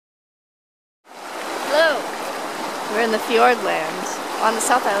Hello! We're in the Fiordland on the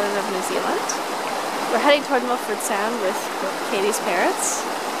South Island of New Zealand. We're heading toward Milford Sound with Katie's parents,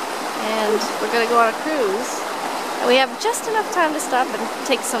 and we're going to go on a cruise. And we have just enough time to stop and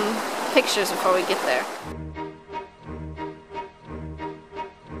take some pictures before we get there.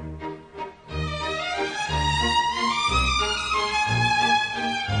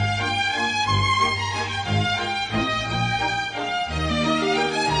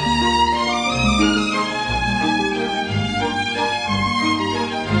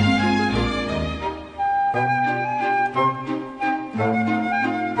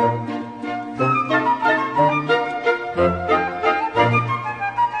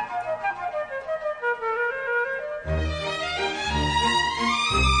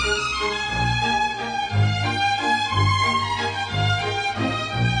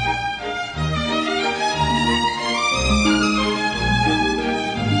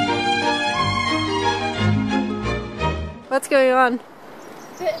 What's going on?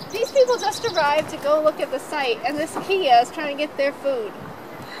 These people just arrived to go look at the site, and this Kia is trying to get their food.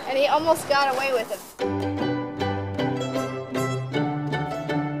 And he almost got away with it.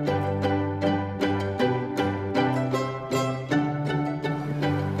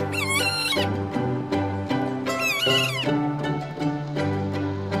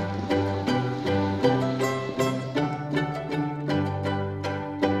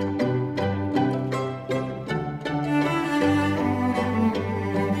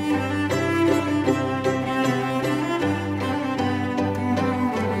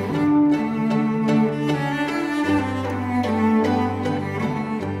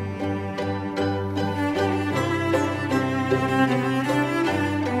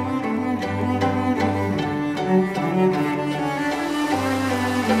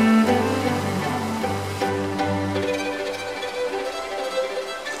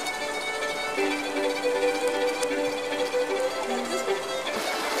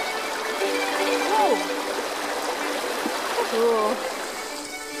 Cool.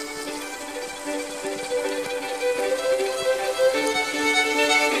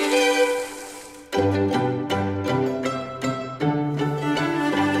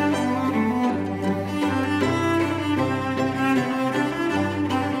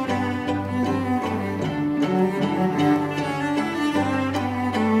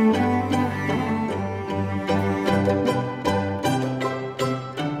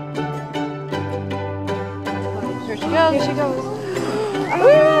 Here she goes.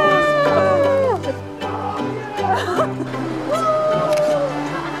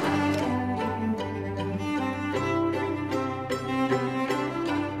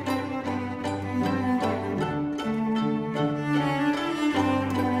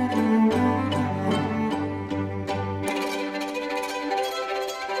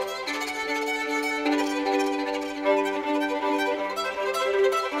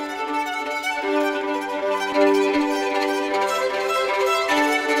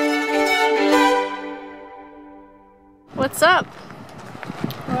 What's up?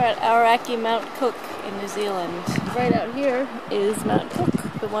 We're at Aoraki Mount Cook in New Zealand. Right out here. Is Mount Cook,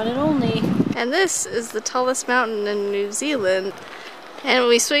 the one and only. And this is the tallest mountain in New Zealand. And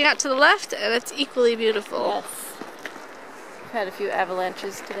we swing out to the left and it's equally beautiful. Yes. We've had a few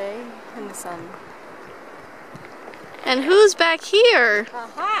avalanches today in the sun. And who's back here?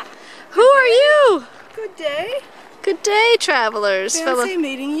 Aha! Who are you? Good day. Good day, travelers. Fancy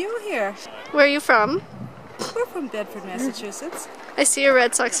meeting you here. Where are you from? We're from Bedford, Massachusetts. I see you're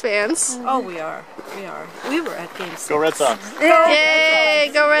Red Sox fans. Oh, we are. We are. We were at Game 6. Go Red Sox.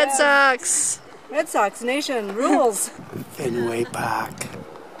 Yay! Go Red Sox! Red Sox Nation rules. Fenway Park.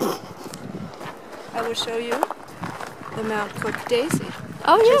 I will show you the Mount Cook daisy.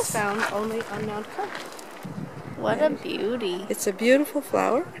 Oh, which yes. is found only on Mount Cook. What a beauty. It's a beautiful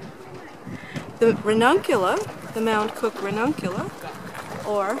flower. The ranuncula, the Mount Cook ranuncula,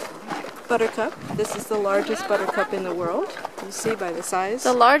 or buttercup. This is the largest buttercup in the world. You see by the size.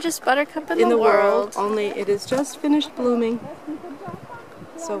 The largest buttercup in the world. Only it is just finished blooming,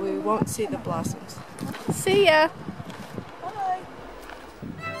 so we won't see the blossoms. See ya.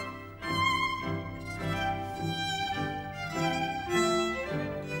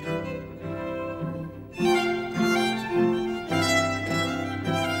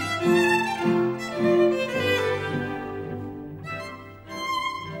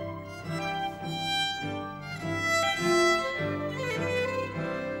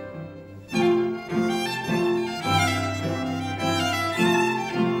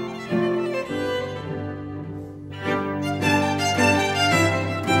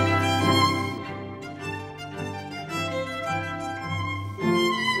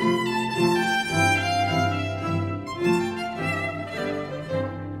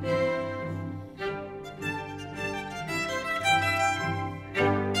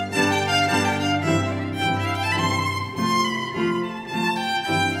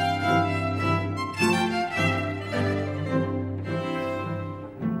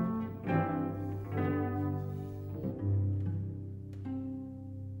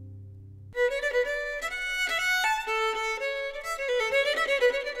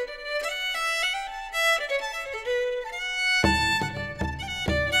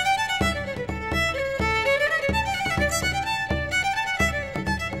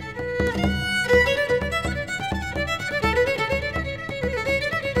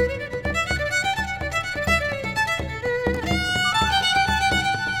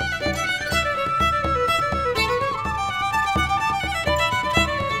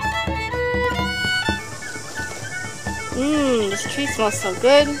 He smells so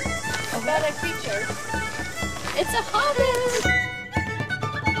good. About a creature. It's a hobbit!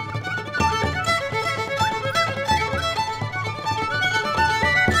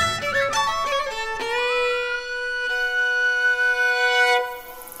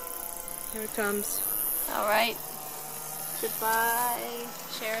 Here it comes. Alright. Goodbye,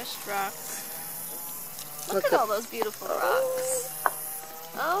 cherished rocks. Look at all those beautiful rocks.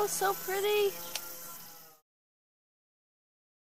 Oh, so pretty.